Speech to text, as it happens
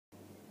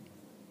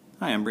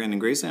Hi, I'm Brandon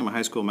Grayson. I'm a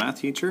high school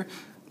math teacher.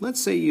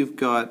 Let's say you've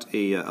got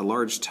a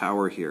large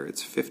tower here.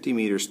 It's 50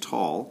 meters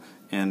tall,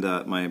 and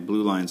my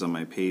blue lines on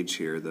my page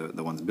here,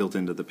 the ones built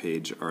into the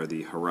page, are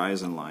the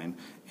horizon line.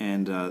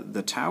 And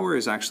the tower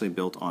is actually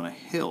built on a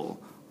hill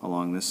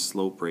along this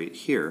slope right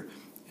here.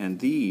 And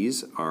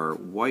these are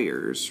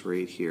wires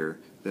right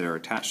here that are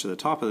attached to the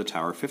top of the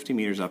tower 50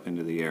 meters up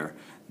into the air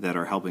that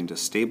are helping to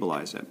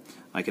stabilize it.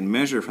 I can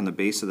measure from the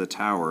base of the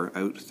tower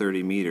out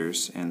 30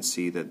 meters and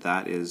see that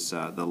that is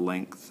the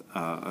length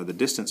or the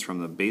distance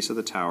from the base of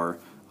the tower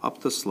up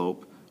the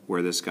slope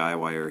where this guy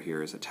wire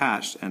here is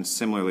attached, and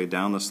similarly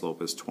down the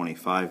slope is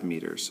 25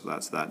 meters, so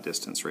that's that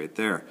distance right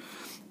there.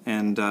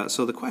 And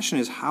so the question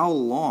is, how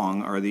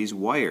long are these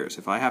wires?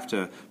 If I have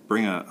to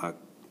bring a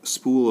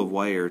spool of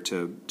wire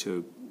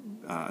to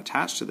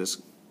attach to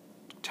this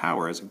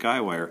tower as a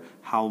guy wire,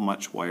 how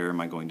much wire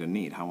am I going to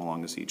need? How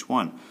long is each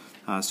one?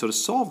 So to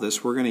solve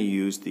this, we're going to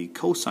use the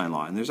cosine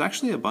law, and there's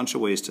actually a bunch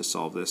of ways to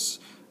solve this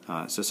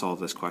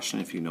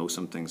question if you know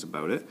some things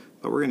about it,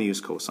 but we're going to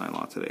use cosine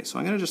law today. So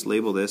I'm going to just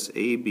label this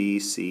A, B,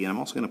 C, and I'm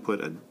also going to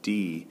put a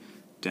D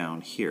down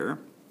here.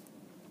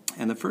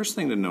 And the first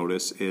thing to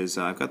notice is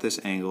I've got this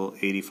angle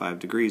 85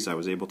 degrees I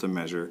was able to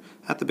measure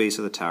at the base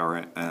of the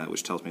tower,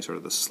 which tells me sort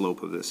of the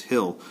slope of this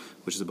hill,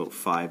 which is about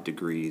 5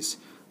 degrees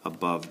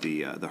above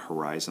the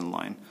horizon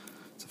line.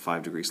 It's a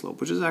 5-degree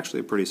slope, which is actually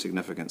a pretty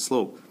significant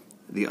slope.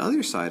 The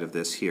other side of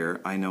this here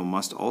I know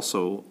must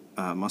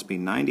be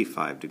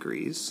 95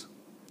 degrees,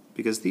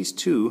 because these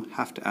two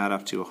have to add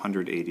up to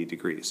 180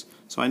 degrees.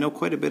 So I know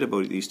quite a bit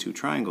about these two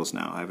triangles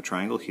now. I have a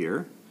triangle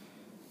here,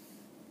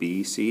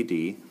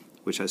 BCD,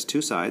 which has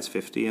two sides,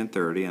 50 and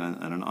 30, and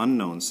an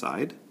unknown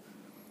side.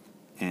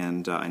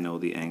 And I know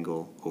the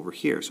angle over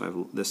here. So I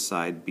have this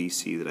side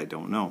BC that I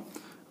don't know.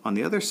 On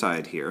the other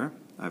side here,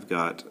 I've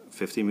got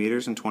 50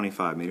 meters and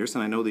 25 meters,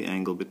 and I know the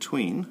angle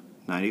between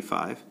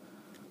 95.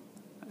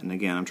 And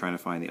again, I'm trying to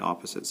find the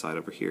opposite side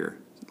over here,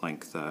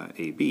 length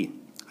AB.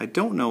 I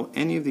don't know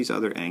any of these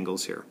other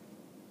angles here,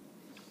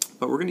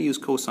 but we're going to use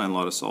cosine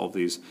law to solve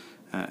these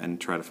and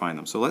try to find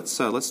them. So let's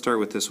start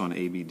with this one,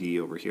 ABD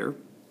over here.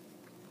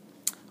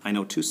 I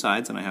know two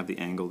sides, and I have the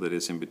angle that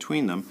is in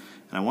between them,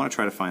 and I want to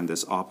try to find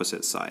this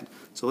opposite side.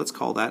 So let's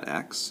call that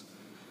x.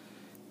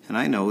 And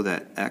I know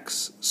that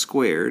x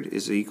squared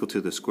is equal to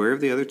the square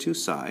of the other two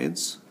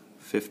sides,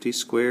 50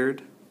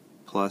 squared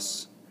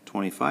plus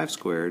 25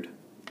 squared,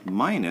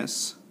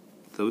 minus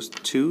those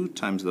two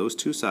times those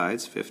two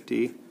sides,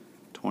 50,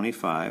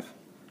 25,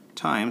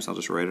 times, I'll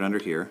just write it under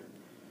here,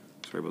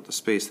 sorry about the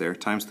space there,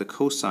 times the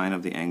cosine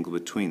of the angle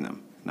between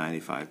them,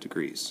 95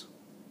 degrees.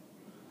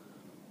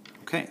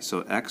 Okay,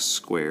 so x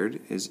squared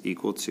is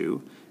equal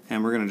to,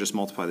 and we're going to just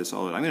multiply this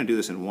all out. I'm going to do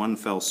this in one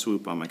fell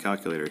swoop on my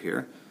calculator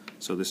here.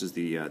 So this is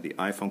the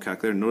iPhone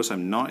calculator. Notice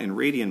I'm not in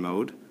radian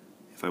mode.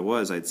 If I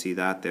was, I'd see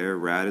that there.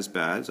 Rad is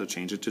bad, so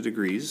change it to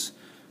degrees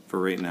for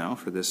right now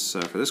for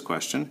this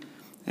question.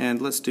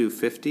 And let's do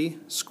 50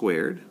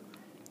 squared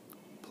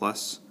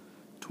plus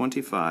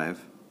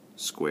 25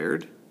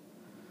 squared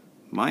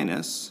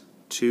minus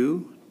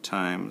 2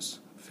 times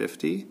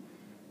 50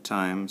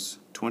 times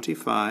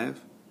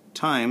 25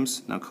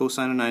 times, now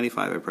cosine of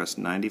 95, I press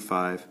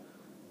 95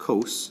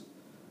 cos,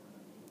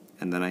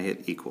 and then I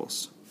hit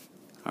equals.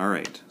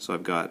 Alright, so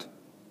I've got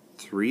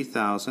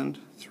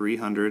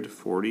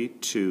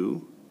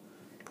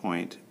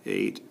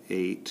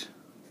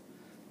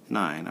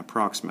 3,342.889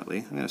 approximately.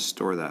 I'm going to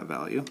store that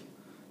value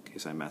in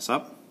case I mess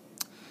up.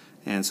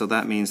 And so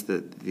that means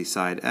that the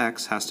side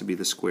x has to be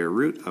the square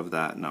root of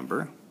that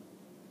number.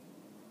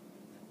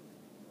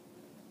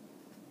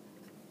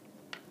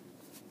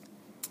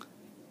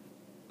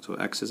 So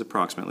x is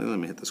approximately, let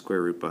me hit the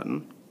square root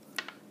button,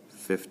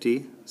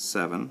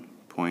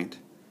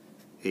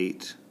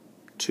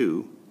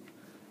 57.82,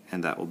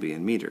 and that will be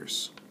in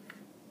meters.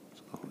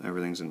 So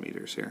everything's in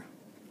meters here.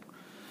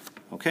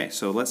 Okay,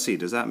 so let's see,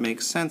 does that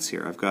make sense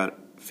here? I've got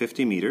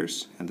 50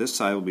 meters, and this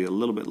side will be a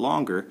little bit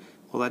longer.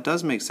 Well, that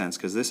does make sense,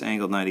 because this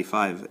angle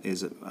 95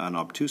 is an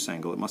obtuse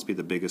angle. It must be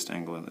the biggest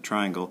angle in the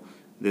triangle.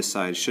 This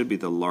side should be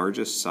the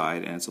largest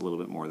side, and it's a little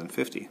bit more than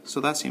 50.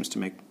 So that seems to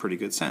make pretty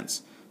good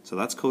sense. So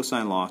that's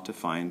cosine law to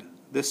find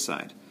this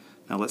side.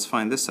 Now let's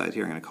find this side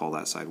here. I'm going to call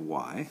that side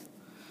y.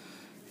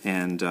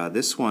 And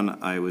this one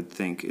I would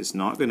think is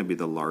not going to be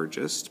the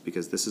largest,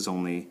 because this is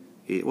only,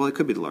 well, it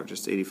could be the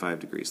largest, 85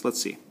 degrees.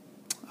 Let's see.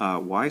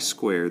 Y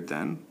squared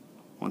then,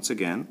 once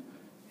again,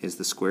 is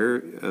the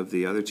square of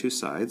the other two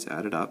sides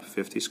added up,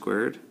 50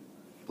 squared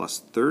plus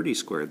 30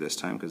 squared this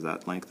time, because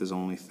that length is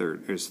only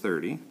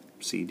 30,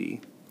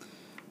 CD,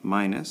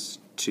 minus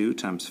 2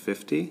 times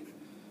 50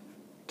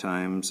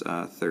 times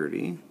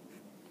 30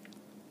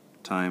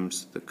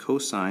 times the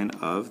cosine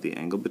of the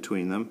angle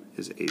between them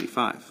is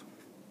 85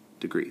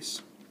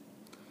 degrees.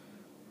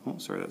 Oh,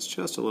 sorry, that's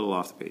just a little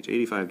off the page,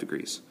 85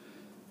 degrees.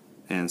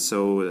 And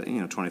so,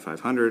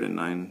 2,500 and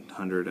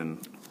 900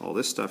 and all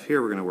this stuff here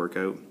we're going to work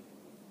out.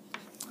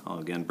 I'll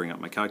again bring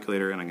up my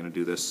calculator, and I'm going to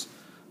do this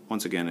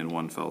once again in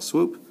one fell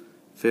swoop.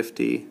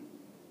 50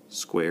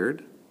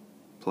 squared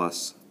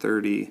plus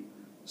 30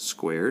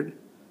 squared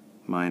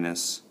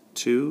minus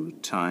 2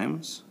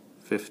 times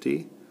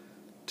 50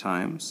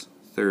 times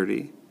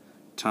 30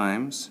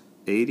 times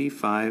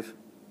 85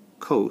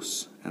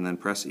 cos, and then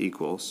press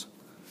equals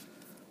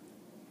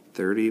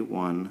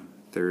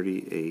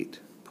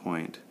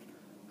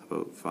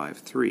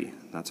 3138.53.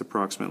 That's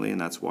approximately, and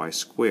that's y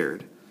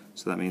squared.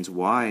 So that means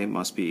y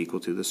must be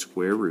equal to the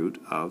square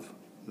root of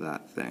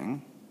that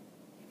thing,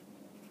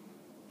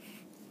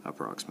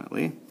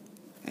 approximately.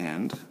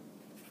 And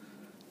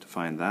to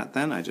find that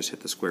then, I just hit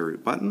the square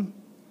root button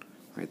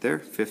right there,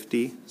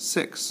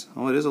 56.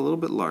 Well, it is a little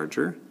bit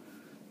larger.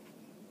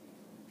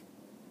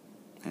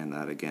 And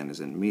that again is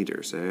in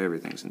meters.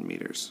 Everything's in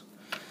meters.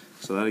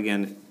 So that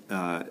again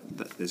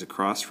is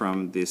across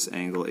from this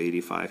angle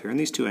 85 here, and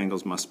these two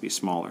angles must be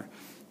smaller.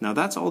 Now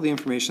that's all the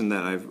information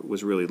that I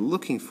was really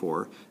looking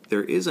for.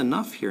 There is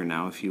enough here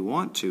now if you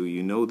want to.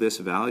 You know this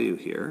value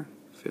here,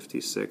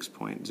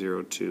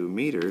 56.02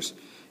 meters.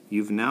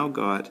 You've now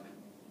got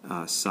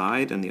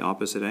side and the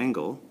opposite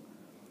angle.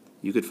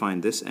 You could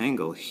find this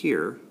angle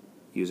here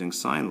using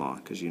sine law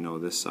because you know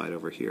this side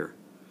over here.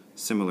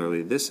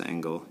 Similarly, this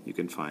angle you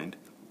can find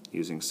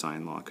using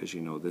sine law because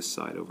you know this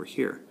side over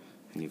here.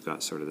 And you've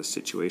got sort of the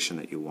situation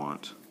that you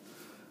want.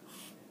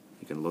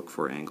 You can look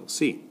for angle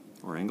C,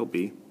 or angle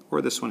B,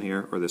 or this one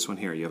here, or this one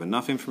here. You have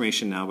enough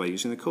information now by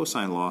using the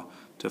cosine law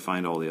to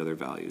find all the other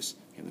values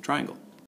in the triangle.